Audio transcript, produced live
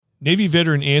Navy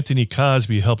veteran Anthony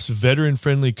Cosby helps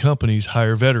veteran-friendly companies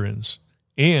hire veterans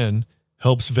and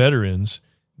helps veterans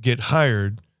get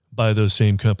hired by those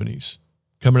same companies.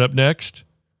 Coming up next,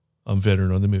 I'm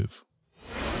Veteran on the Move.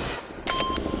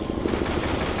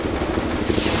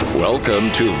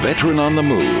 Welcome to Veteran on the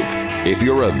Move. If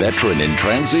you're a veteran in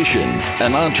transition,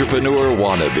 an entrepreneur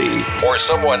wannabe, or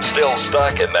someone still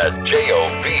stuck in that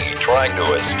JOB trying to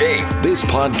escape, this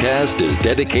podcast is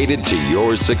dedicated to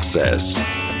your success.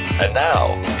 And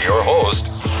now, your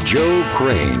host, Joe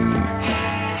Crane.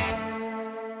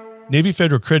 Navy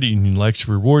Federal Credit Union likes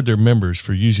to reward their members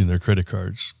for using their credit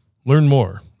cards. Learn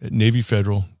more at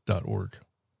NavyFederal.org.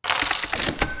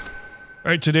 All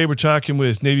right, today we're talking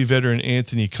with Navy veteran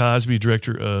Anthony Cosby,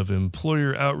 Director of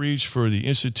Employer Outreach for the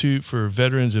Institute for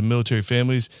Veterans and Military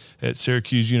Families at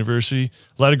Syracuse University.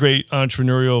 A lot of great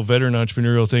veteran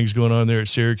entrepreneurial things going on there at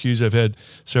Syracuse. I've had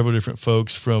several different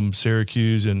folks from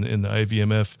Syracuse and the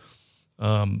IVMF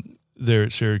there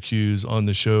at Syracuse on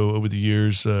the show over the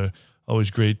years.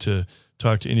 Always great to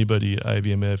talk to anybody at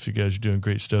IVMF. You guys are doing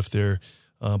great stuff there.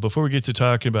 Before we get to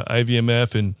talking about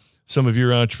IVMF and some of your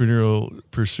entrepreneurial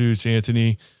pursuits,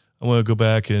 Anthony, I want to go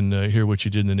back and hear what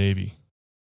you did in the Navy.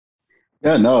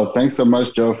 Yeah, no, thanks so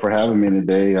much, Joe, for having me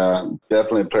today.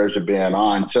 Definitely a pleasure being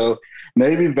on. So,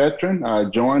 Navy veteran, I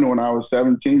joined when I was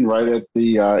 17, right at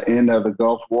the end of the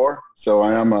Gulf War. So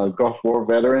I am a Gulf War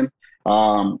veteran.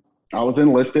 I was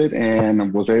enlisted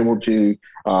and was able to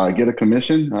get a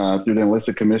commission through the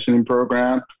enlisted commissioning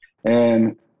program.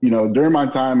 And during my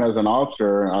time as an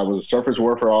officer, I was a surface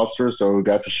warfare officer, so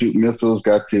got to shoot missiles,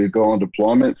 got to go on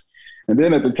deployments. And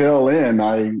then at the tail end,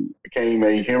 I became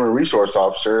a human resource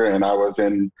officer, and I was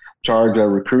in charge of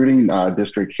recruiting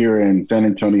district here in San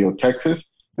Antonio, Texas.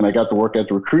 And I got to work at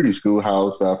the recruiting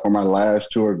schoolhouse for my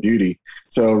last tour of duty.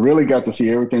 So really got to see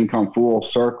everything come full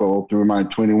circle through my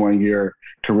 21-year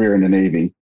career in the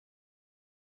Navy.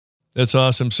 That's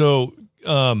awesome. So,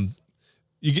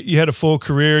 You had a full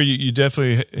career. You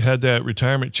definitely had that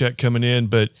retirement check coming in,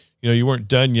 but you weren't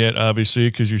done yet, obviously,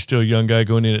 because you're still a young guy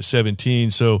going in at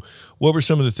 17. So what were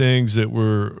some of the things that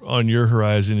were on your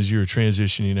horizon as you were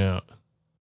transitioning out?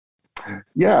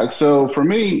 Yeah. So for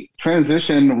me,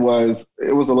 transition was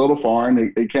a little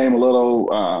foreign. It came a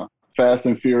little fast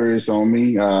and furious on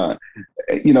me.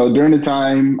 During the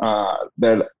time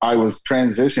that I was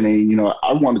transitioning,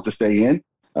 I wanted to stay in.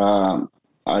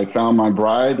 I found my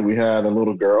bride. We had a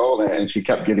little girl, and she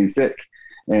kept getting sick.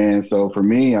 And so for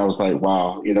me, I was like,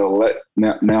 wow,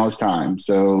 now it's time.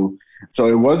 So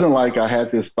it wasn't like I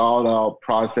had this thought out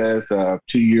process of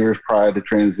 2 years prior to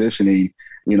transitioning.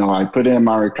 I put in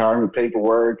my retirement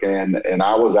paperwork and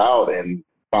I was out in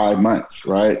 5 months,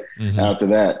 right? Mm-hmm. After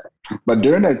that. But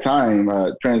during that time,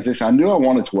 transition, I knew I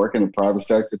wanted to work in the private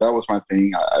sector. That was my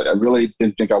thing. I really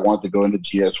didn't think I wanted to go into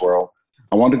GS world.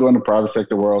 I wanted to go in the private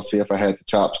sector world, see if I had the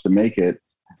chops to make it.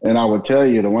 And I would tell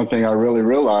you, the one thing I really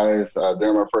realized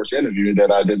during my first interview,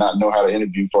 that I did not know how to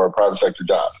interview for a private sector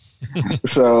job.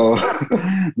 So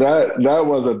that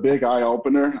was a big eye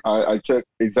opener. I took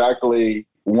exactly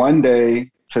one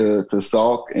day to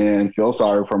sulk and feel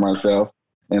sorry for myself.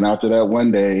 And after that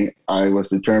one day, I was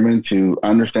determined to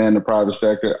understand the private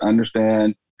sector,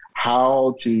 understand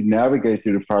how to navigate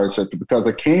through the private sector, because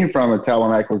I came from a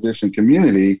talent acquisition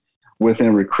community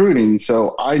within recruiting.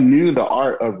 So I knew the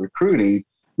art of recruiting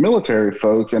military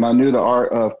folks, and I knew the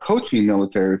art of coaching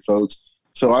military folks.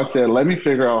 So I said, let me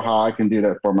figure out how I can do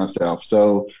that for myself.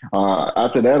 So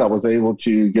after that, I was able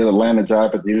to get a landed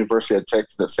job at the University of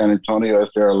Texas at San Antonio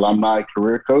as their alumni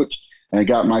career coach, and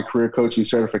got my career coaching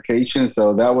certification.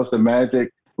 So that was the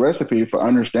magic recipe for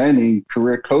understanding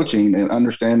career coaching and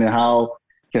understanding how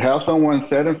to have someone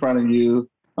sit in front of you,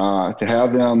 to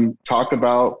have them talk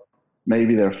about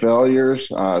maybe their failures,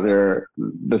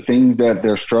 the things that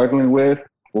they're struggling with,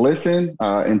 listen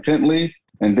intently,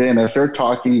 and then as they're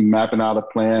talking, mapping out a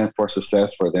plan for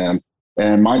success for them.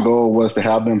 And my goal was to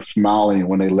have them smiling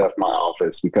when they left my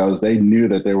office, because they knew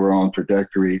that they were on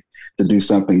trajectory to do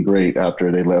something great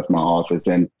after they left my office.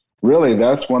 And really,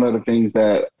 that's one of the things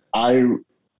that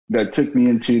took me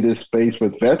into this space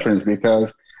with veterans,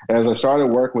 because as I started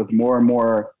working with more and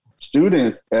more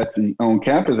students on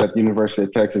campus at the University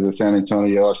of Texas at San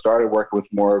Antonio, I started working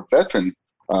with more veteran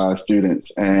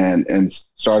students and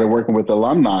started working with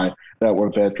alumni that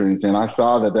were veterans. And I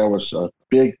saw that there was a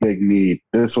big need.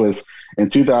 This was in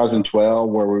 2012,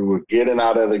 where we were getting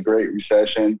out of the Great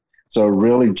Recession. So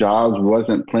really jobs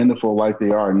wasn't plentiful like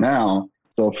they are now.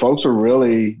 So folks were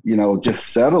really, just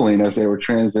settling as they were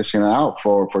transitioning out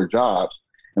for jobs.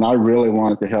 And I really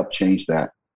wanted to help change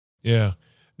that. Yeah.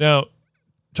 Now,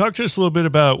 talk to us a little bit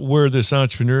about where this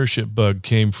entrepreneurship bug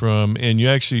came from, and you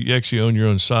actually own your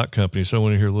own sock company, so I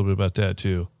want to hear a little bit about that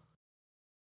too.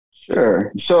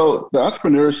 Sure. So the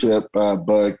entrepreneurship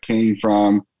bug came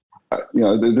from,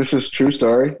 this is a true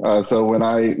story. So when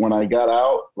I got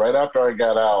out, right after I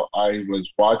got out, I was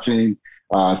watching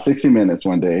 60 Minutes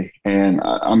one day, and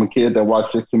I'm a kid that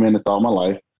watched 60 Minutes all my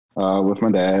life with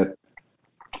my dad.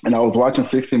 And I was watching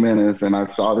 60 Minutes, and I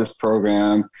saw this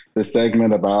program, this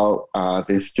segment about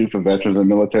the Institute for Veterans and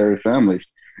Military Families.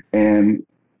 And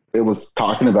it was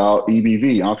talking about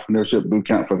EBV, Entrepreneurship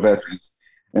Bootcamp for Veterans.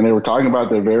 And they were talking about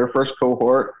their very first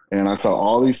cohort. And I saw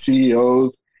all these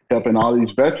CEOs helping all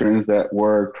these veterans that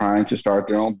were trying to start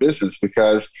their own business,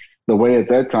 because the way at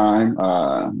that time,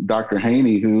 Dr.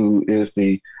 Haney, who is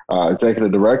the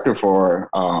executive director for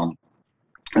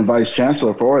and vice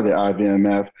chancellor for the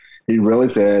IVMF, he really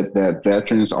said that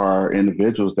veterans are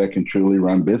individuals that can truly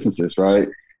run businesses, right?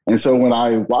 And so when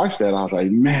I watched that, I was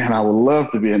like, man, I would love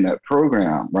to be in that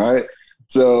program, right?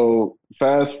 So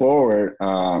fast forward,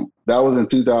 that was in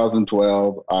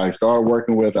 2012. I started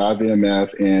working with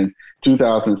IVMF in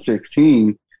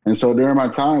 2016. And so during my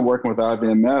time working with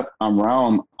IVMF, I'm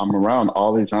around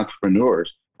all these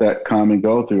entrepreneurs that come and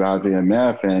go through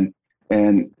IVMF.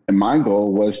 And my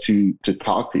goal was to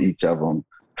talk to each of them,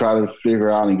 try to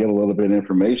figure out and get a little bit of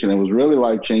information. It was really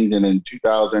life-changing in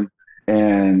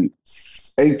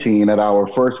 2018 at our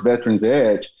first Veterans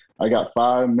Edge. I got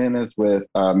 5 minutes with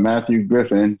Matthew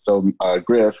Griffin, so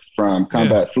Griff from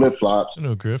Combat Flip Flops. I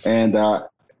know Griff. And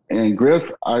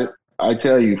Griff, I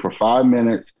tell you, for 5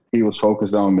 minutes, he was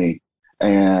focused on me.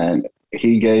 And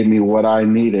he gave me what I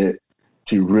needed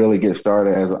to really get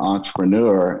started as an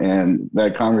entrepreneur. And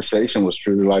that conversation was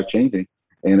truly life-changing.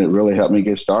 And it really helped me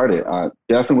get started. I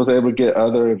definitely was able to get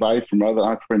other advice from other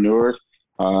entrepreneurs.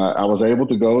 I was able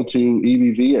to go to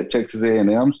EBV at Texas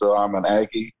A&M, so I'm an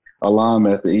Aggie alum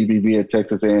at the EBV at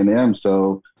Texas A&M.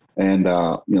 So, and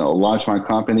launched my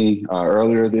company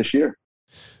earlier this year.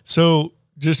 So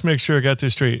just make sure I got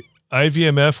this straight.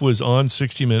 IVMF was on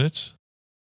 60 Minutes?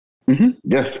 Mm-hmm.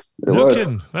 Yes, it was. No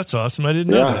kidding. That's awesome. I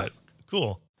didn't know that.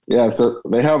 Cool. Yeah, so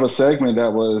they have a segment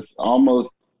that was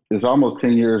almost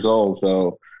 10 years old.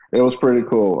 So it was pretty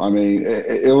cool. I mean,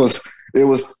 it was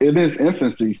in its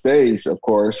infancy stage, of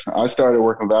course. I started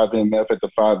working with IVMF at the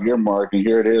 5-year mark, and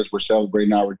here it is. We're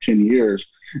celebrating our 10 years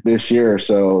this year.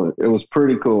 So it was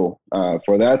pretty cool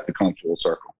for that to come full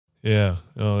circle. Yeah.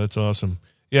 Oh, that's awesome.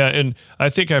 Yeah. And I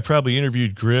think I probably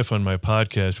interviewed Griff on my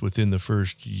podcast within the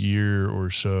first year or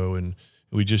so. And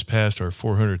we just passed our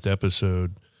 400th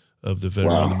episode of the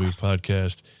Veteran on the Move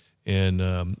podcast, and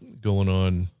going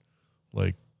on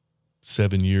like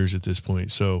 7 years at this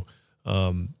point. So,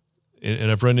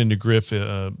 and I've run into Griff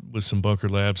with some Bunker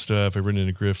Lab stuff. I've run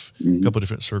into Griff a couple of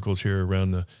different circles here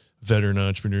around the veteran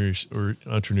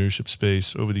entrepreneurship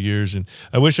space over the years. And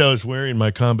I wish I was wearing my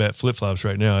Combat flip-flops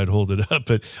right now. I'd hold it up,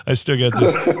 but I still got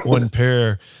this one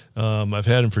pair. I've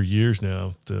had them for years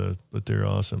now, but they're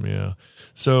awesome. Yeah.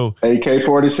 So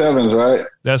AK-47s, right?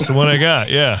 That's the one I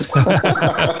got. Yeah.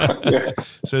 It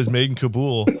says made in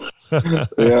Kabul.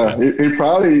 Yeah. He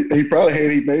probably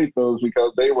hated he made those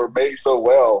because they were made so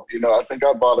well. I think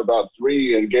I bought about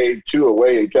 3 and gave 2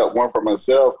 away and kept 1 for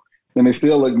myself. And they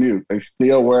still look new. They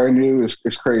still wear new.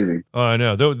 It's crazy. Oh, I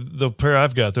know. The pair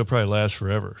I've got, they'll probably last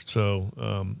forever. So,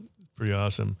 pretty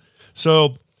awesome.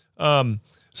 So,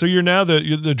 so you're now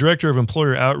the director of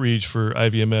employer outreach for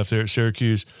IVMF there at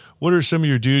Syracuse. What are some of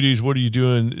your duties? What are you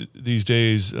doing these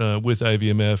days with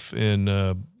IVMF? And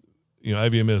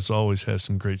IVMF always has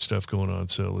some great stuff going on.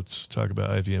 So let's talk about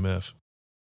IVMF.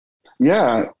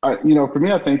 Yeah, for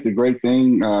me, I think the great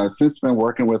thing since I've been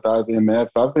working with IVMF,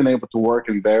 I've been able to work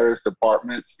in various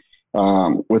departments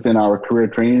within our career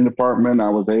training department. I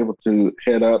was able to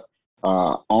head up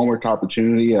Onward to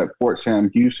Opportunity at Fort Sam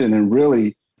Houston and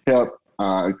really help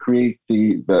create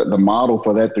the model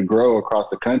for that to grow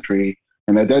across the country.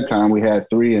 And at that time, we had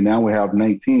 3, and now we have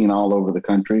 19 all over the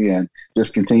country, and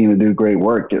just continue to do great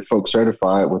work, get folks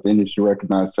certified with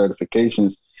industry-recognized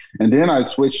certifications. And then I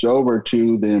switched over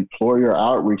to the employer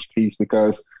outreach piece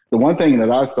because the one thing that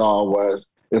I saw was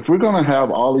if we're going to have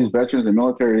all these veterans and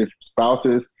military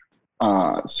spouses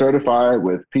certified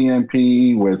with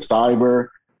PMP, with cyber,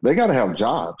 they got to have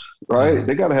jobs, right? Mm-hmm.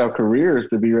 They got to have careers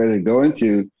to be ready to go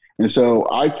into. And so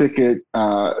I took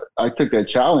that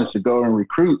challenge to go and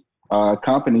recruit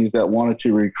companies that wanted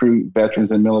to recruit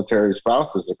veterans and military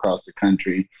spouses across the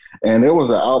country. And it was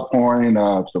an outpouring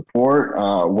of support,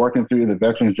 working through the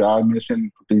Veterans Job Mission,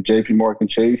 through JP Morgan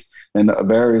Chase and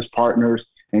various partners,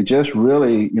 and just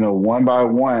really, one by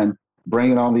one,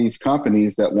 bringing on these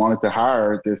companies that wanted to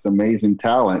hire this amazing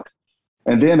talent.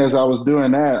 And then as I was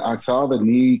doing that, I saw the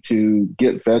need to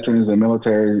get veterans and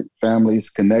military families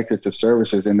connected to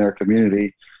services in their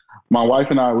community. My wife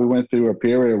and I, we went through a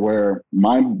period where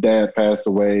my dad passed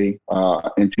away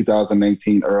in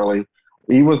 2018 early.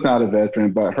 He was not a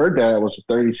veteran, but her dad was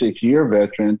a 36-year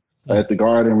veteran at the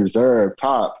Guard and Reserve,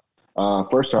 top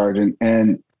first sergeant.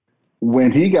 And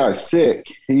when he got sick,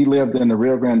 he lived in the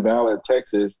Rio Grande Valley of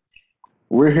Texas.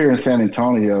 We're here in San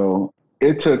Antonio.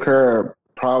 It took her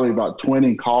probably about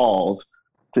 20 calls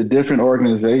to different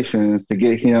organizations to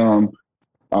get him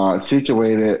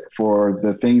situated for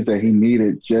the things that he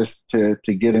needed just to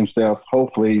get himself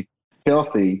hopefully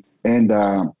healthy. And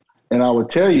I would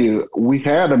tell you, we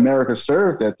had America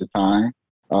Served at the time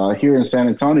here in San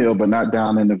Antonio, but not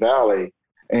down in the Valley.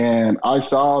 And I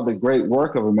saw the great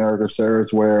work of America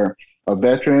Serves, where a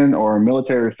veteran or a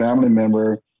military family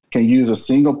member can use a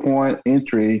single point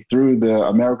entry through the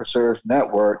America Serves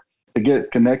network to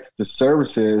get connected to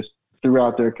services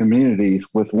throughout their communities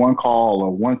with one call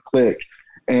or one click.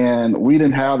 And we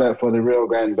didn't have that for the Rio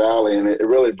Grande Valley. And it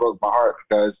really broke my heart,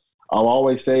 because I'll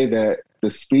always say that the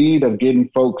speed of getting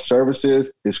folks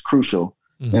services is crucial.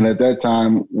 Mm-hmm. And at that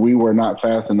time, we were not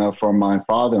fast enough for my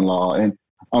father-in-law. And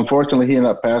unfortunately, he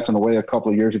ended up passing away a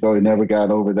couple of years ago. He never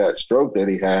got over that stroke that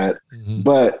he had. Mm-hmm.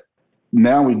 But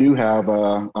now we do have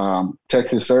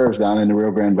Texas Serves down in the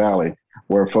Rio Grande Valley,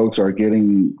 where folks are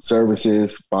getting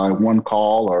services by one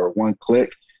call or one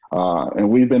click. And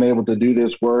we've been able to do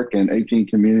this work in 18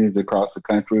 communities across the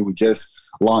country. We just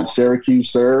launched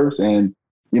Syracuse Serves. And,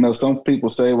 some people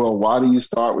say, well, why do you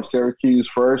start with Syracuse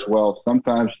first? Well,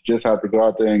 sometimes you just have to go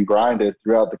out there and grind it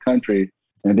throughout the country,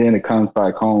 and then it comes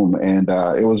back home. And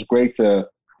it was great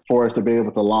for us to be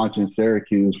able to launch in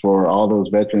Syracuse for all those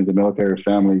veterans and military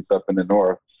families up in the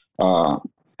north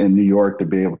in New York to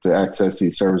be able to access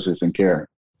these services and care.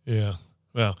 Yeah.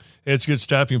 Well, it's a good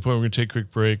stopping point. We're going to take a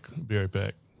quick break. Be right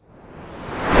back.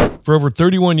 For over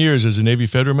 31 years as a Navy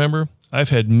Federal member, I've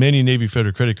had many Navy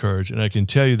Federal credit cards, and I can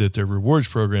tell you that their rewards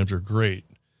programs are great.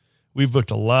 We've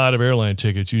booked a lot of airline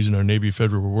tickets using our Navy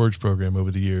Federal Rewards program over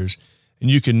the years,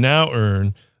 and you can now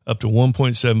earn up to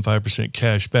 1.75%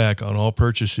 cash back on all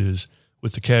purchases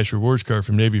with the cash rewards card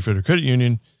from Navy Federal Credit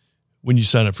Union when you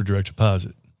sign up for direct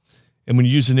deposit. And when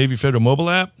you use the Navy Federal mobile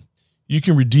app, you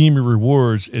can redeem your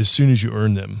rewards as soon as you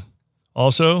earn them.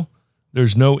 Also,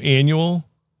 there's no annual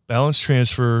balance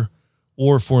transfer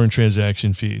or foreign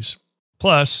transaction fees.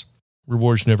 Plus,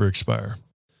 rewards never expire.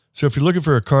 So if you're looking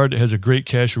for a card that has a great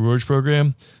cash rewards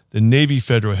program, the Navy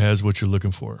Federal has what you're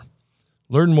looking for.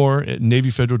 Learn more at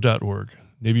NavyFederal.org.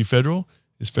 Navy Federal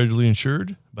is federally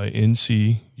insured by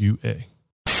NCUA.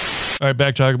 All right,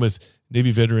 back talking with Navy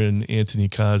veteran Anthony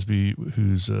Cosby,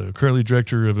 who's currently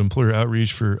Director of Employer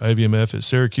Outreach for IVMF at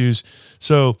Syracuse.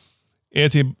 So,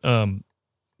 Anthony,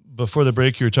 before the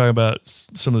break, you were talking about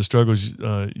some of the struggles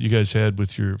you guys had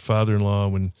with your father-in-law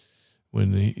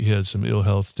when he had some ill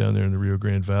health down there in the Rio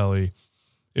Grande Valley.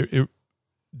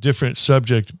 Different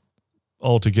subject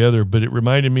altogether, but it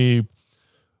reminded me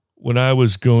when I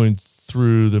was going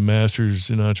through the Masters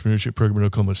in Entrepreneurship program at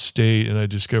Oklahoma State, and I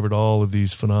discovered all of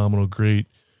these phenomenal, great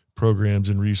programs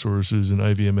and resources, and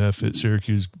IVMF at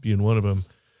Syracuse being one of them.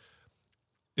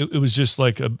 It was just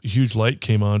like a huge light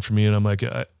came on for me, and I'm like,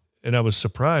 I was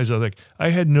surprised. I was like, I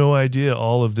had no idea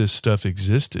all of this stuff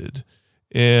existed.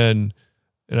 And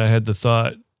I had the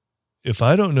thought, if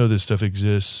I don't know this stuff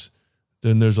exists,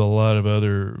 then there's a lot of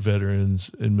other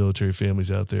veterans and military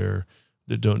families out there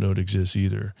that don't know it exists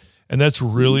either. And that's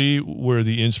really where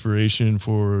the inspiration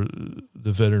for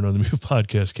the Veteran on the Move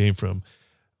podcast came from.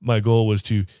 My goal was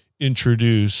to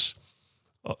introduce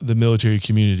the military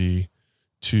community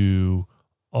to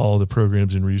all the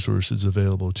programs and resources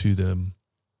available to them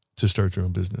to start their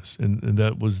own business. And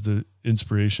that was the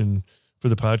inspiration for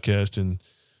the podcast. And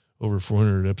over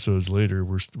 400 episodes later,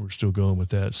 we're still going with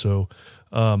that. So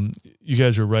you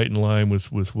guys are right in line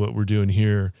with what we're doing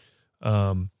here.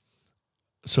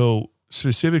 So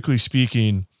specifically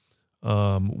speaking,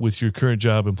 with your current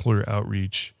job, Employer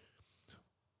Outreach,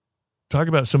 talk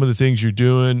about some of the things you're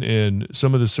doing and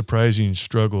some of the surprising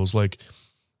struggles. Like,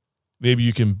 maybe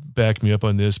you can back me up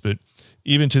on this, but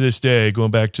even to this day,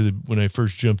 going back to when I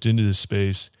first jumped into this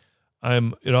space,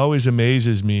 it always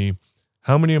amazes me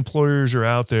how many employers are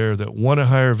out there that want to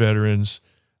hire veterans,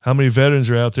 how many veterans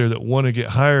are out there that want to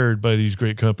get hired by these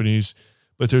great companies,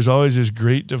 but there's always this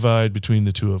great divide between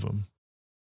the two of them.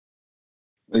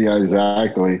 Yeah,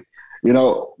 exactly.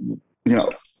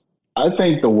 I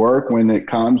think the work when it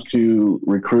comes to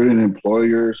recruiting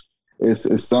employers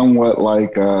is somewhat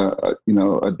like a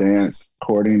dance,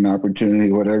 courting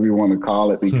opportunity, whatever you want to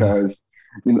call it, because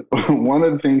one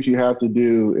of the things you have to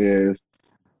do is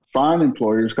find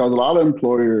employers, because a lot of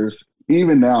employers,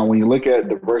 even now, when you look at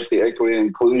diversity, equity, and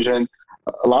inclusion,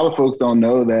 a lot of folks don't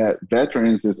know that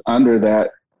veterans is under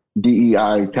that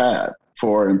DEI tab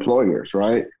for employers,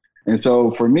 right? And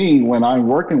so for me, when I'm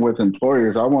working with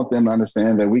employers, I want them to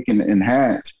understand that we can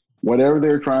enhance whatever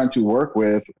they're trying to work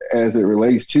with as it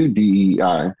relates to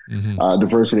DEI,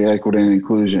 diversity, equity, and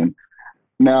inclusion.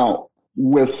 Now,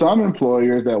 with some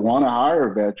employers that want to hire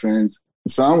veterans,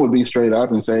 some would be straight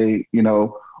up and say, you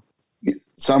know,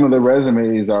 some of the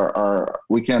resumes are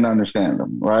we can't understand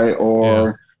them, right?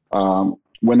 Or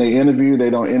when they interview, they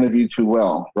don't interview too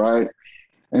well, right?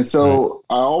 And so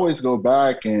I always go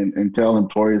back and tell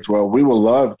employees, well, we would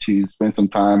love to spend some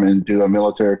time and do a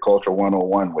military culture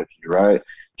 101 with you, right?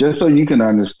 Just so you can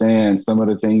understand some of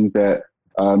the things that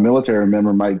a military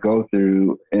member might go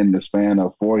through in the span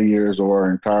of 4 years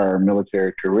or entire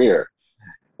military career.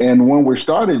 And when we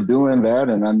started doing that,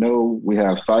 and I know we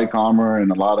have PsychArmor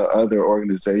and a lot of other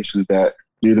organizations that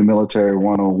do the military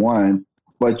 101,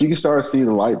 but you can start to see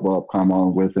the light bulb come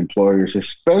on with employers,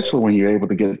 especially when you're able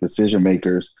to get decision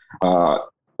makers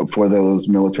for those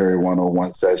military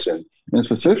 101 sessions. And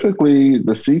specifically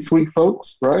the C-suite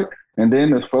folks, right? And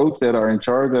then the folks that are in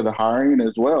charge of the hiring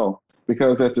as well.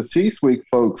 Because if the C-suite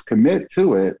folks commit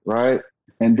to it, right?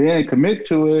 And then commit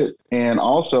to it and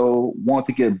also want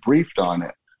to get briefed on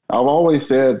it. I've always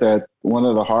said that one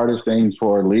of the hardest things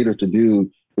for a leader to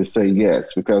do is say yes.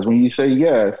 Because when you say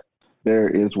yes, there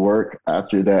is work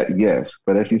after that yes.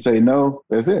 But if you say no,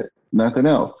 that's it, nothing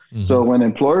else. So when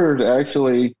employers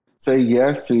actually say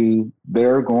yes to,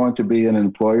 they're going to be an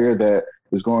employer that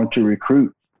is going to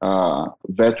recruit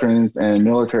veterans and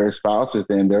military spouses,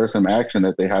 then there's some action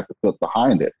that they have to put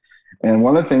behind it. And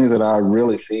one of the things that I've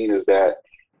really seen is that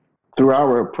through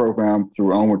our program,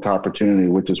 through Onward to Opportunity,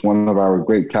 which is one of our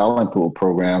great talent pool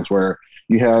programs, where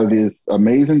you have this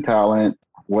amazing talent,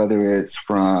 whether it's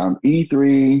from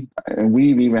E3, and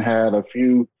we've even had a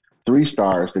few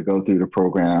 3-stars that go through the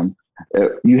program.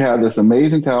 You have this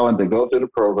amazing talent that go through the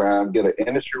program, get an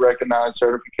industry recognized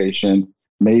certification,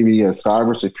 maybe a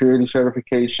cybersecurity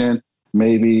certification,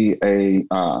 maybe a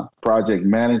project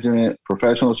management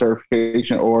professional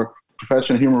certification, or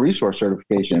professional human resource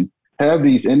certification. Have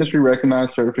these industry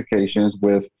recognized certifications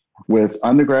with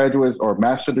undergraduates or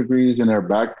master degrees in their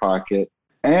back pocket.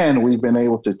 And we've been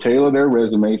able to tailor their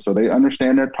resume so they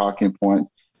understand their talking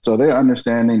points, so they're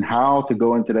understanding how to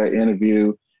go into that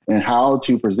interview and how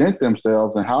to present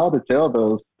themselves and how to tell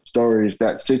those stories,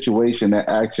 that situation, that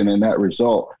action, and that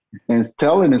result. And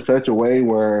tell it in such a way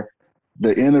where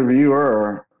the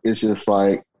interviewer is just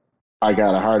like, I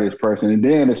got to hire this person. And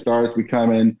then it starts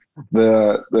becoming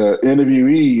the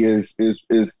interviewee is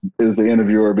the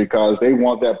interviewer, because they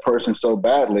want that person so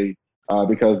badly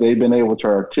because they've been able to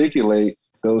articulate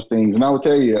those things. And I will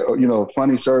tell you, you know,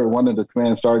 funny story, one of the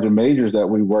command sergeant majors that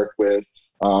we worked with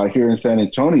here in San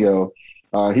Antonio,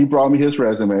 he brought me his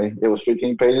resume. It was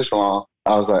 15 pages long.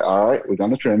 I was like, all right, we're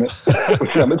going to trim it.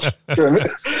 We're going to trim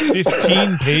it.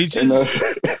 15 pages?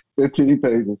 15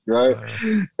 pages, right?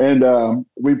 And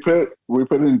we put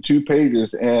it in 2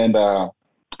 pages. And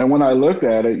when I looked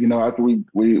at it, you know, after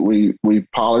we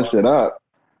polished it up,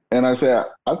 and I said,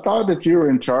 I thought that you were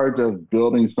in charge of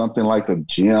building something like a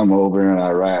gym over in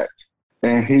Iraq.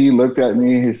 And he looked at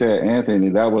me and he said, Anthony,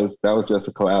 that was just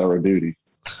a collateral duty.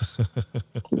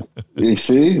 You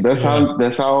see, that's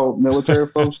how military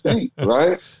folks think,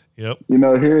 right? Yep. You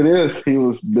know, here it is. He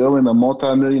was building a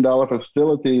multi-million-dollar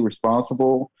facility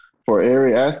responsible for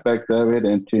every aspect of it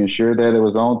and to ensure that it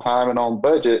was on time and on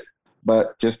budget.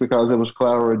 But just because it was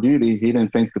collateral duty, he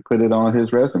didn't think to put it on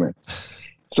his resume.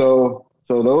 So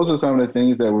those are some of the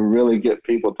things that we really get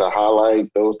people to highlight,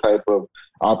 those type of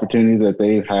opportunities that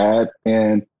they've had.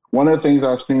 And one of the things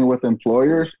I've seen with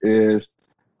employers is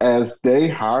as they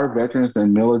hire veterans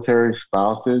and military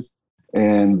spouses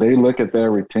and they look at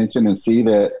their retention and see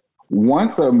that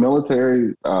once a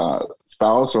military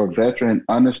spouse or veteran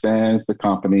understands the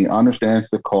company, understands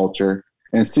the culture,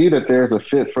 and see that there's a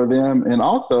fit for them, and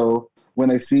also when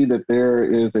they see that there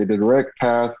is a direct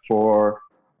path for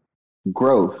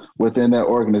growth within that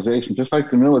organization, just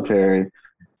like the military,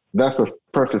 that's a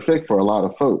perfect fit for a lot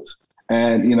of folks.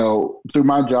 And, you know, through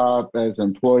my job as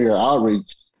employer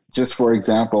outreach, just for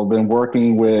example, been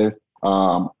working with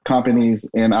companies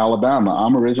in Alabama.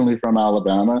 I'm originally from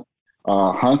Alabama.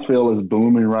 Huntsville is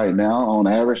booming right now. On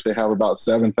average, they have about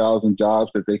 7,000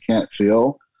 jobs that they can't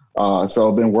fill. So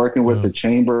I've been working with the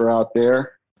chamber out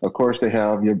there. Of course, they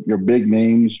have your big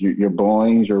names, your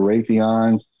Boeings, your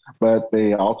Raytheons, but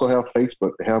they also have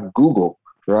Facebook. They have Google,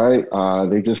 right?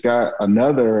 They just got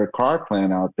another car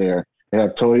plant out there. They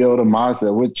have Toyota,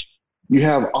 Mazda, which you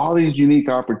have all these unique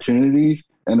opportunities.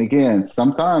 And again,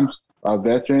 sometimes a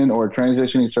veteran or a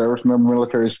transitioning service member,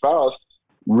 military spouse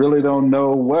really don't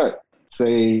know what,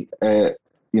 say, an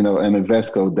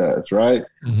Invesco does, right?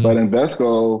 Mm-hmm. But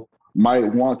Invesco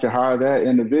might want to hire that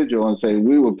individual and say,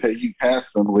 we will pay you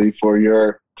handsomely for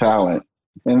your talent.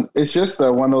 And it's just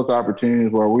one of those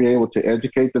opportunities where we're able to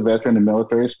educate the veteran, the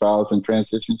military spouse, and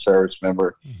transition service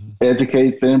member,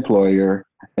 educate the employer,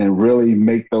 and really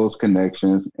make those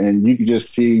connections. And you can just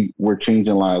see we're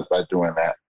changing lives by doing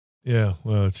that. Yeah,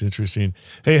 well, it's interesting.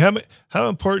 Hey, how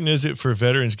important is it for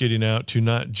veterans getting out to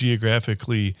not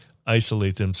geographically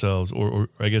isolate themselves or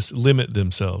I guess limit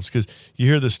themselves? Because you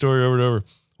hear the story over and over.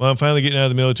 Well, I'm finally getting out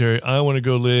of the military. I want to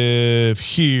go live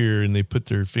here. And they put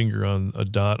their finger on a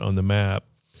dot on the map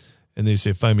and they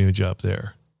say, find me a job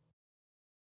there.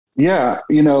 Yeah.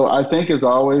 I think it's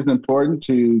always important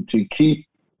to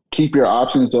keep your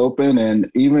options open.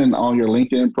 And even on your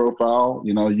LinkedIn profile,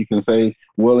 you can say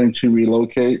willing to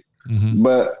relocate. Mm-hmm.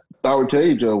 But I would tell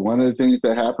you, Joe, one of the things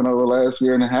that happened over the last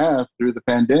year and a half through the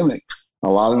pandemic, a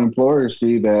lot of employers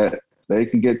see that they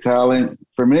can get talent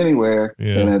from anywhere.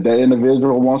 Yeah. And if that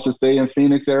individual wants to stay in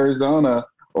Phoenix, Arizona,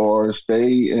 or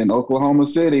stay in Oklahoma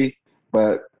City,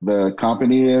 but the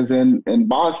company is in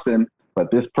Boston, but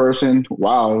this person,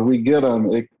 wow, if we get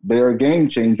them, they're a game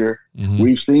changer. Mm-hmm.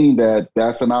 We've seen that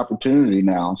that's an opportunity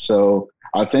now. So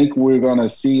I think we're going to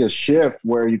see a shift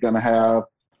where you're going to have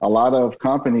a lot of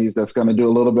companies that's going to do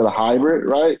a little bit of hybrid,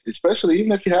 right? Especially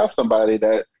even if you have somebody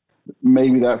that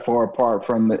maybe that far apart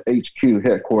from the HQ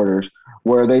headquarters,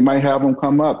 where they might have them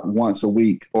come up once a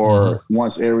week or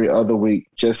once every other week,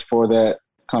 just for that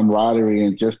camaraderie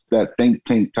and just that think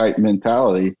tank type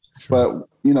mentality. Sure. But,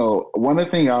 one of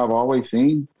the things I've always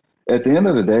seen, at the end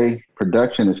of the day,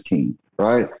 production is king,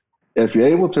 right? If you're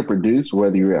able to produce,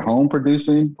 whether you're at home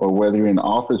producing or whether you're in the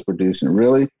office producing,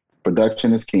 really,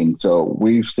 production is king. So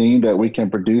we've seen that we can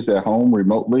produce at home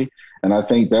remotely. And I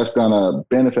think that's going to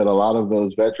benefit a lot of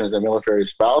those veterans and military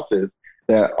spouses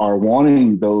that are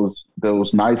wanting those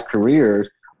nice careers,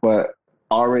 but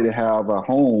already have a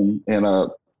home in a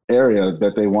area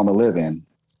that they want to live in.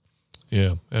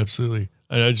 Yeah, absolutely.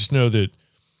 And I just know that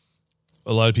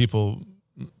a lot of people,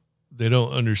 they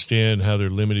don't understand how they're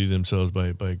limiting themselves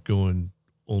by going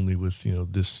only with,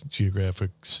 this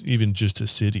geographic, even just a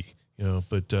city,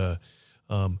 but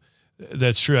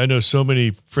that's true. I know so many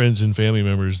friends and family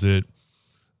members that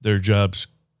their jobs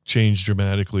changed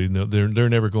dramatically. They're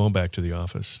never going back to the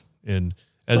office. And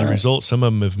as a result, some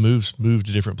of them have moved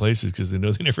to different places because they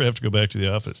know they never have to go back to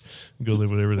the office and go live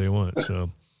whatever they want.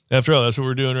 So after all, that's what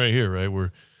we're doing right here, right?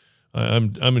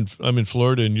 I'm in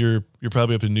Florida and you're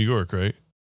probably up in New York, right?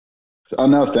 Oh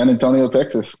no, San Antonio,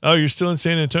 Texas. Oh, you're still in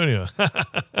San Antonio.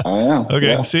 I am.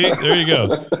 Okay. Yeah. See, there you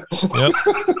go. Yep.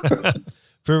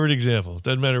 Perfect example.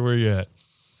 Doesn't matter where you're at.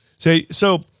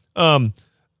 So, I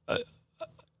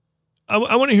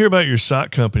want to hear about your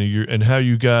sock company and how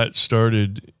you got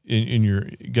started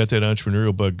got that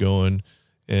entrepreneurial bug going,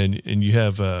 and you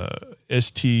have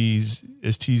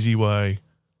STZY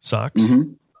socks.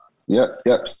 Mm-hmm. Yep.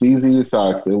 STZ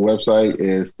socks. The website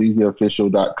is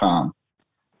STZofficial.com.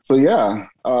 So yeah,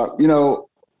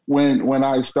 when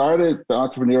I started the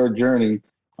entrepreneurial journey,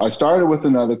 I started with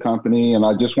another company, and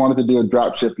I just wanted to do a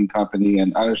drop shipping company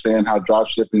and understand how drop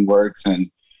shipping works, and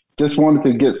just wanted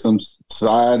to get some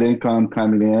side income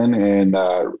coming in, and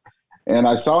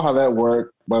I saw how that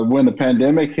worked. But when the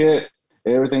pandemic hit,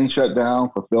 everything shut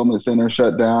down, fulfillment centers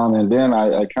shut down, and then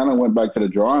I kind of went back to the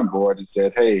drawing board and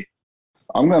said, hey,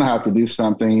 I'm going to have to do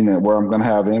something where I'm going to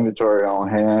have inventory on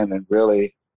hand and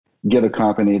really get a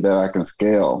company that I can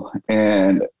scale.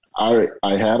 And I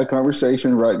had a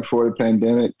conversation right before the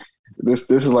pandemic. This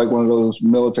is like one of those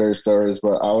military stories,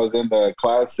 but I was in the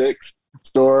Class 6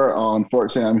 store on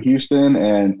Fort Sam, Houston,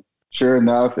 and sure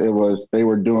enough, they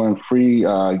were doing free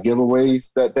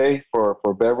giveaways that day for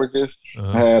beverages.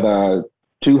 Uh-huh. I had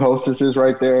two hostesses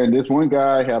right there, and this one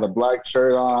guy had a black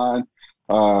shirt on,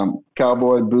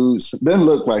 cowboy boots, didn't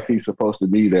look like he's supposed to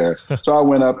be there. So I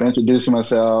went up, introduced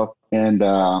myself, and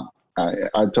I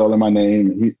told him my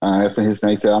name. I asked him his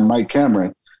name. He said, I'm Mike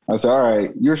Cameron. I said, all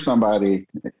right, you're somebody,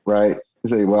 right? He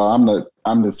said, well, I'm the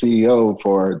CEO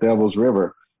for Devil's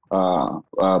River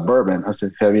bourbon. I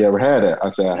said, have you ever had it?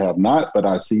 I said, I have not, but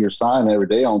I see your sign every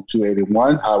day on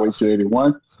 281, Highway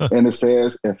 281. And it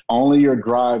says, if only your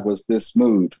drive was this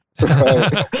smooth.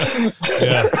 Right?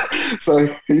 Yeah. So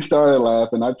he started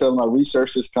laughing. I told him I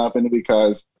researched this company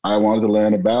because I wanted to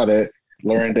learn about it,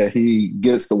 learned that he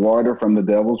gets the water from the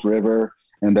Devil's River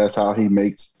and that's how he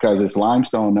makes, because it's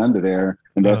limestone under there,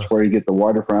 and that's where you get the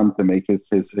water from to make his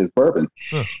bourbon.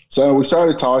 Huh. So we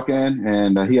started talking,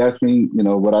 and he asked me,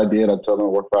 what I did. I told him I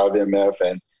worked for IVMF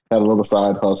and had a little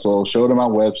side hustle, showed him my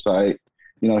website.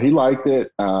 He liked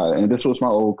it, and this was my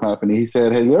old company. He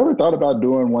said, "Have you ever thought about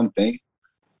doing one thing?"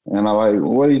 And I'm like,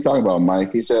 "What are you talking about,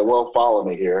 Mike?" He said, "Well, follow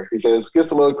me here." He says, "It gets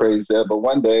a little crazy," but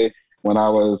one day when I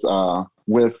was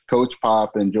with Coach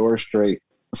Pop and George Strait,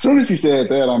 as soon as he said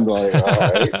that, I'm like, all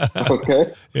right,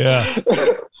 okay. Yeah.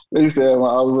 He said, well,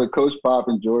 I was with Coach Pop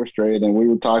and George Strait, and we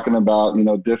were talking about,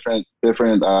 different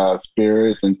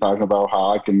spirits, and talking about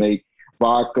how I can make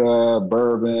vodka,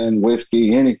 bourbon,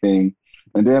 whiskey, anything.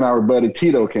 And then our buddy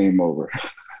Tito came over.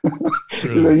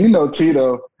 Really? He said,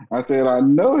 Tito. I said, I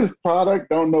know his product,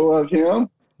 don't know of him.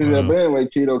 He said, but anyway,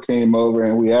 Tito came over,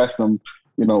 and we asked him,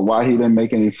 why he didn't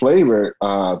make any flavored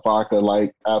vodka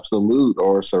like Absolute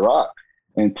or Ciroc.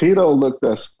 And Tito looked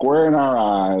us square in our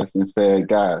eyes and said,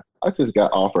 "Guys, I just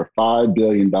got offered $5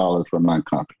 billion from my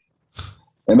company."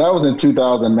 And that was in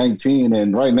 2019.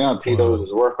 And right now, Tito's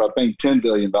is worth, I think, $10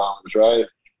 billion, right?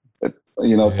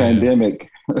 Pandemic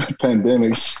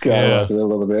skyrocketed a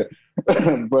little bit.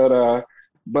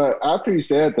 But after he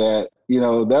said that,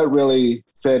 that really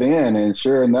set in. And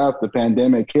sure enough, the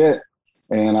pandemic hit.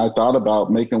 And I thought about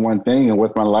making one thing. And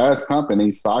with my last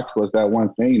company, socks was that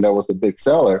one thing that was a big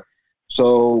seller.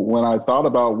 So when I thought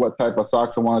about what type of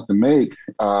socks I wanted to make,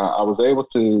 I was able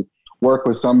to work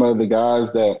with some of the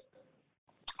guys that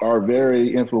are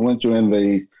very influential in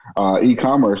the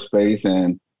e-commerce space,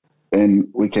 and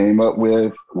we came up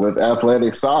with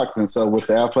athletic socks. And so with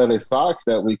the athletic socks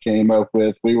that we came up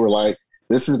with, we were like,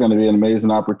 this is going to be an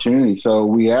amazing opportunity. So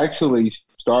we actually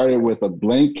started with a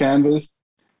blank canvas,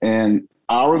 and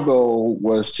our goal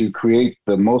was to create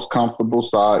the most comfortable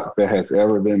sock that has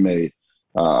ever been made.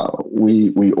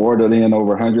 We ordered in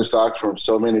over 100 socks from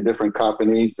so many different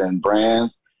companies and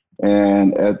brands,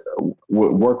 and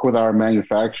work with our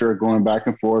manufacturer going back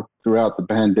and forth throughout the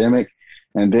pandemic.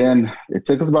 And then it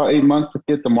took us about 8 months to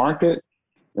get the market,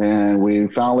 and we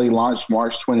finally launched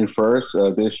March 21st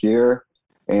of this year.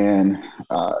 And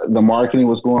the marketing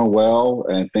was going well,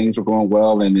 and things were going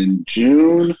well. And in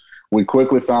June, we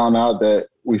quickly found out that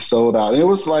we sold out. It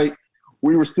was like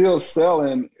we were still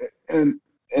selling, and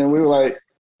we were like,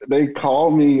 they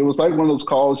called me. It was like one of those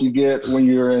calls you get when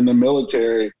you're in the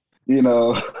military,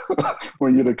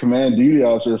 when you're the command duty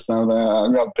officer or something.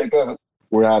 I'm going to pick up,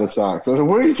 we're out of socks. I said,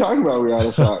 what are you talking about? We're out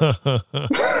of socks.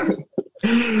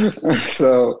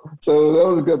 So that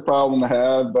was a good problem to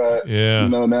have. But,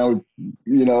 now,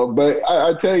 but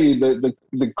I tell you,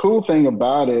 the cool thing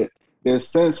about it is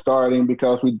since starting,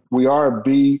 because we are a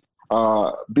B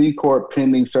Corp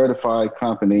pending certified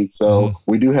company. So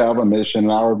we do have a mission,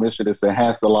 and our mission is to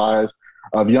enhance the lives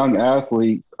of young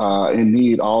athletes in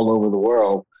need all over the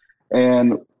world.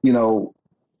 And,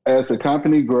 as the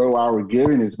company grow, our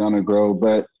giving is going to grow.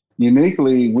 But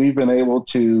uniquely, we've been able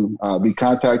to be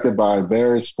contacted by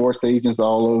various sports agents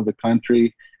all over the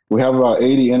country. We have about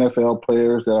 80 NFL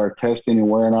players that are testing and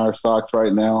wearing our socks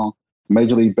right now,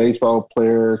 Major League Baseball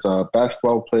players,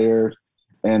 basketball players.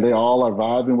 And they all are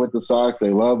vibing with the socks.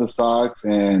 They love the socks,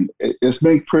 and it's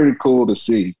been pretty cool to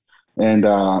see. And,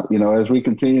 as we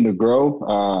continue to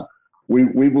grow,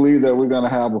 we believe that we're going to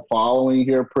have a following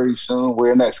here pretty soon.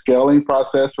 We're in that scaling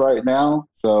process right now.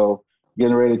 So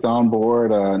getting ready to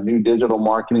onboard a new digital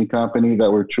marketing company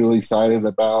that we're truly excited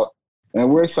about.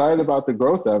 And we're excited about the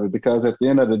growth of it, because at the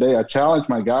end of the day, I challenge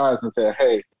my guys and say,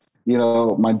 hey,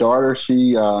 my daughter,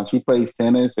 she plays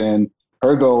tennis, and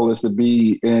her goal is to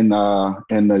be in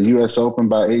the U.S. Open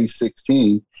by age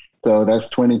 16. So that's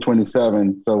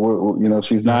 2027. So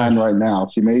she's 9 right now.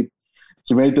 She made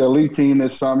the elite team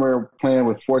this summer, playing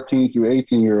with 14 through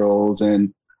 18-year-olds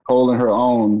and holding her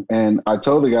own. And I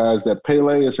told the guys that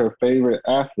Pele is her favorite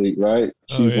athlete, right?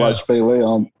 She's watched Pele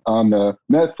on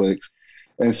Netflix.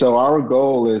 And so our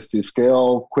goal is to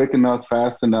scale quick enough,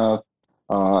 fast enough,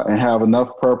 and have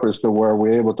enough purpose to where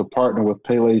we're able to partner with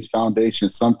Pele's Foundation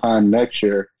sometime next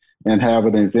year and have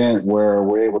an event where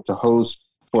we're able to host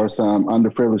for some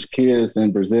underprivileged kids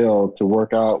in Brazil to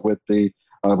work out with the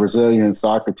Brazilian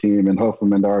soccer team, and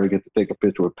hopefully Mindara gets to take a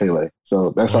picture with Pele.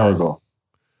 So that's our goal.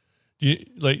 Do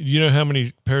you know how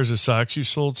many pairs of socks you've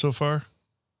sold so far?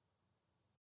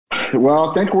 Well,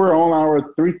 I think we're on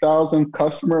our 3,000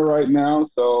 customer right now.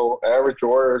 So average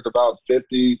order is about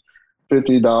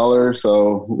 $50.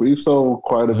 So we've sold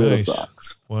quite a bit of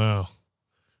socks. Wow.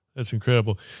 That's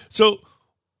incredible. So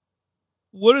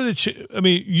what are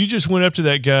you just went up to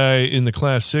that guy in the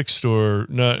Class 6 store,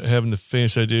 not having the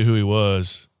faintest idea who he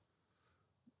was.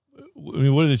 I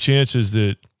mean, what are the chances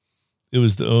that it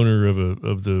was the owner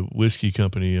of the whiskey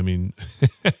company. I mean,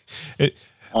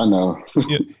 I know.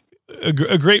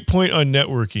 a great point on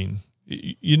networking.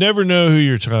 You never know who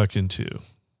you're talking to.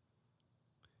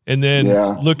 And then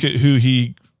look at who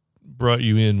he brought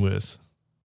you in with.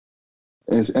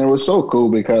 And it was so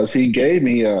cool because he gave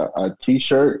me a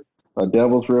T-shirt, a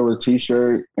Devil's River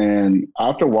T-shirt. And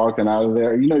after walking out of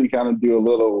there, you kind of do a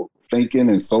little thinking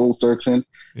and soul searching.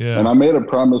 Yeah. And I made a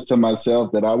promise to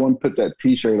myself that I wouldn't put that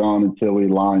T-shirt on until we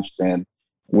launched. And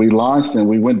we launched and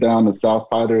we went down to South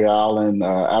Padre Island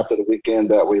after the weekend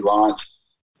that we launched.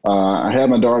 I had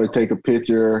my daughter take a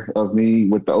picture of me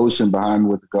with the ocean behind me,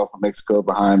 with the Gulf of Mexico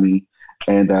behind me.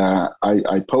 And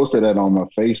I posted that on my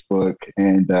Facebook,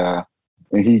 and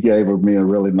he gave me a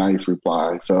really nice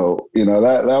reply. So, it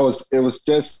was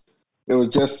just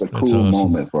a cool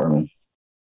moment for me.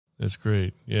 That's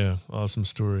great. Yeah. Awesome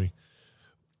story.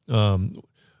 Well,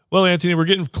 Anthony, we're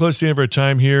getting close to the end of our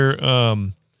time here.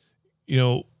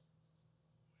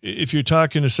 If you're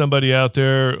talking to somebody out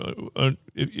there,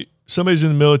 if somebody's in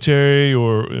the military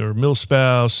or mil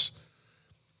spouse,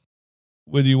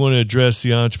 whether you want to address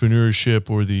the entrepreneurship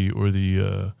or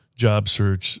the job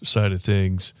search side of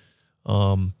things,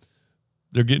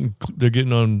 they're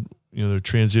getting on, their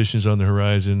transitions on the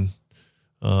horizon,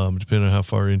 depending on how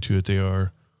far into it they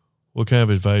are. What kind of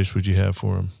advice would you have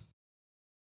for them?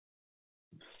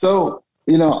 So,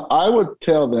 I would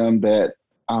tell them that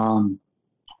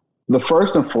the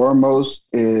first and foremost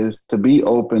is to be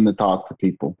open to talk to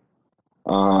people.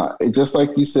 Just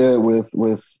like you said,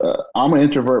 I'm an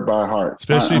introvert by heart.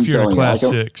 Especially if you're in class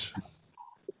 6.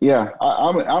 Yeah,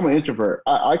 I'm an introvert.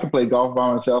 I can play golf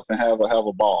by myself and have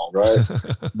a ball, right?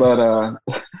 but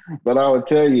I would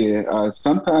tell you,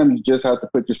 sometimes you just have to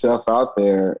put yourself out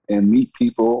there and meet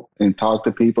people and talk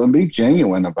to people and be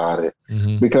genuine about it.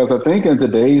 Mm-hmm. Because I think in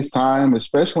today's time,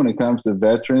 especially when it comes to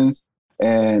veterans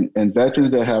and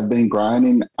veterans that have been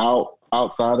grinding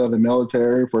outside of the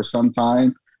military for some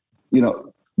time,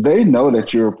 they know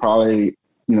that you're probably,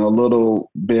 a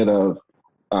little bit of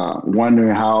wondering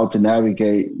how to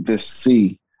navigate this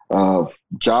sea of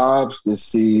jobs, this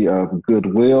sea of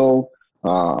goodwill.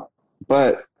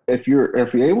 But if you're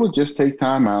able to just take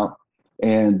time out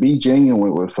and be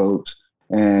genuine with folks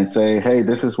and say, hey,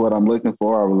 this is what I'm looking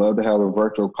for. I would love to have a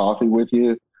virtual coffee with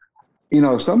you.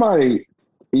 If somebody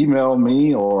email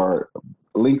me or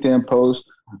LinkedIn post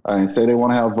and say they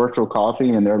want to have virtual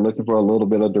coffee and they're looking for a little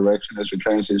bit of direction as you're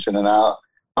transitioning out,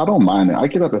 I don't mind it. I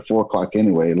get up at 4:00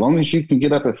 anyway. As long as you can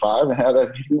get up at 5 and have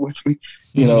that meeting with me,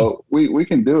 we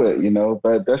can do it,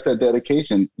 but that's that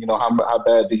dedication. How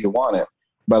bad do you want it?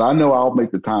 But I know I'll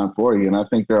make the time for you. And I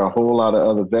think there are a whole lot of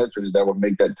other veterans that will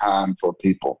make that time for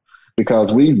people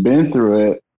because we've been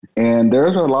through it. And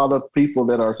there's a lot of people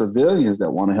that are civilians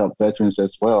that want to help veterans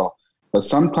as well. But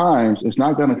sometimes it's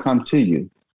not going to come to you.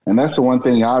 And that's the one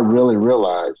thing I really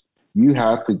realized. You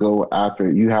have to go after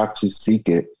it. You have to seek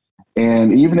it.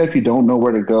 And even if you don't know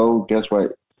where to go, guess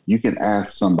what? You can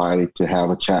ask somebody to have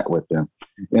a chat with them.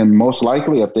 And most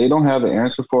likely, if they don't have the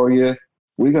answer for you,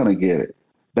 we're going to get it.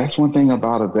 That's one thing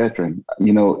about a veteran.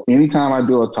 Anytime I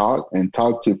do a talk and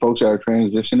talk to folks that are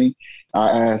transitioning, I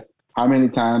ask, how many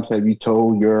times have you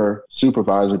told your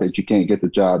supervisor that you can't get the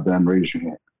job done? Raise your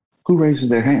hand. Who raises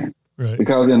their hand? Right.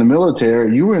 Because in the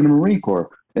military, you were in the Marine Corps.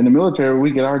 In the military,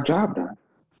 we get our job done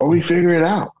or we figure it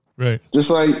out. Right. Just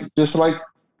like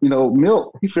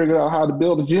Milt, he figured out how to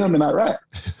build a gym in Iraq,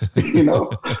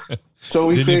 so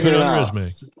we figured it out.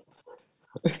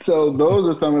 So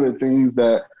those are some of the things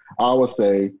that I would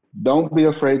say. Don't be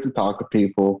afraid to talk to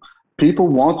people. People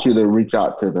want you to reach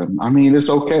out to them. I mean,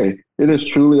 it's okay. It is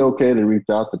truly okay to reach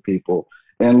out to people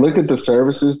and look at the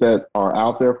services that are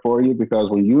out there for you,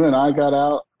 because when you and I got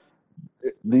out,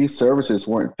 these services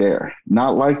weren't there,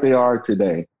 not like they are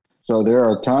today. So there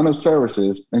are a ton of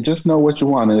services, and just know what you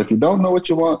want. And if you don't know what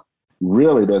you want,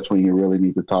 really, that's when you really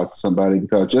need to talk to somebody,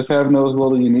 because just having those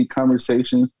little unique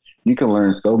conversations, you can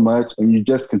learn so much, and you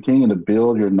just continue to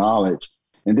build your knowledge.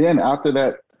 And then after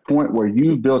that point where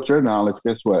you built your knowledge,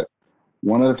 guess what?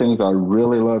 One of the things I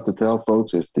really love to tell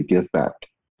folks is to give back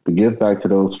to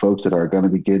those folks that are going to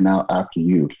be getting out after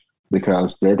you,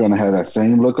 because they're going to have that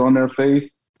same look on their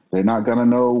face. They're not going to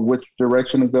know which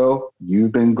direction to go.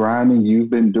 You've been grinding. You've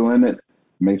been doing it.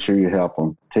 Make sure you help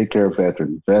them. Take care of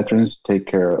veterans. Veterans take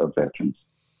care of veterans.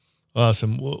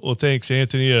 Awesome. Well, thanks,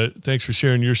 Anthony. Thanks for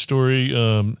sharing your story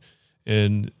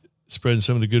and spreading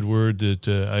some of the good word that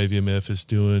IVMF is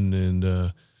doing,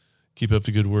 and keep up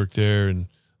the good work there. And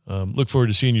look forward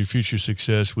to seeing your future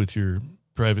success with your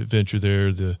private venture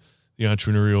there, the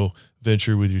entrepreneurial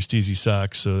venture with your Steezy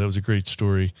Socks. So that was a great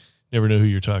story. Never know who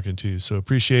you're talking to. So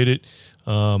appreciate it.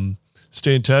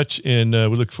 stay in touch, and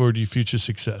we look forward to your future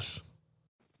success.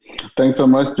 Thanks so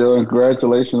much, Joe, and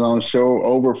congratulations on the show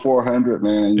over 400,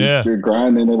 man. Yeah. You're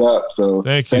grinding it up. So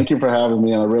thank you for having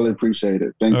me. I really appreciate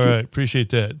it. Thank you. All right. Appreciate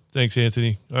that. Thanks,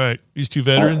 Anthony. All right. These two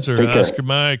veterans are Oscar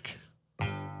Mike.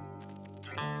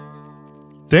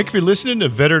 Thank you for listening to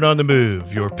Veteran on the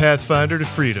Move, your pathfinder to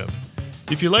freedom.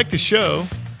 If you like the show,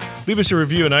 leave us a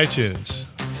review on iTunes.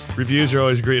 Reviews are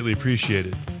always greatly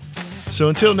appreciated. So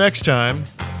until next time,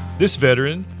 this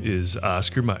veteran is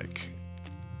Oscar Mike.